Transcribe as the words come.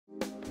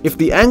If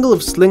the angle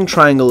of sling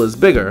triangle is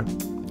bigger,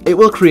 it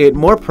will create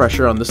more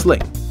pressure on the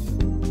sling.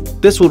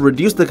 This will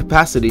reduce the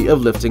capacity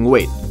of lifting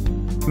weight.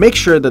 Make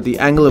sure that the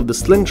angle of the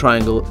sling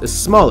triangle is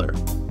smaller,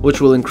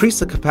 which will increase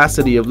the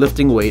capacity of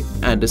lifting weight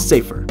and is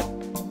safer.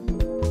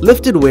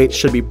 Lifted weight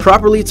should be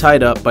properly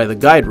tied up by the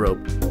guide rope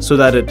so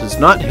that it does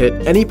not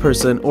hit any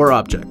person or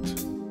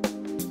object.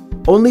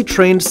 Only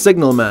trained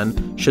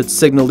signalman should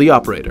signal the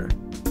operator,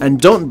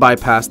 and don't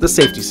bypass the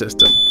safety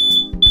system.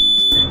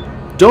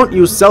 Don't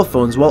use cell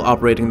phones while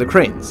operating the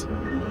cranes.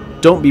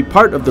 Don't be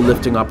part of the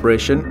lifting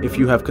operation if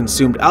you have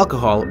consumed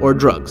alcohol or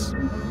drugs.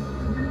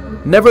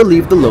 Never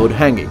leave the load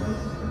hanging.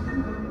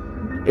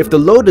 If the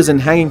load is in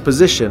hanging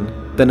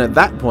position, then at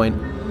that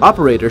point,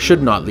 operator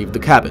should not leave the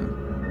cabin.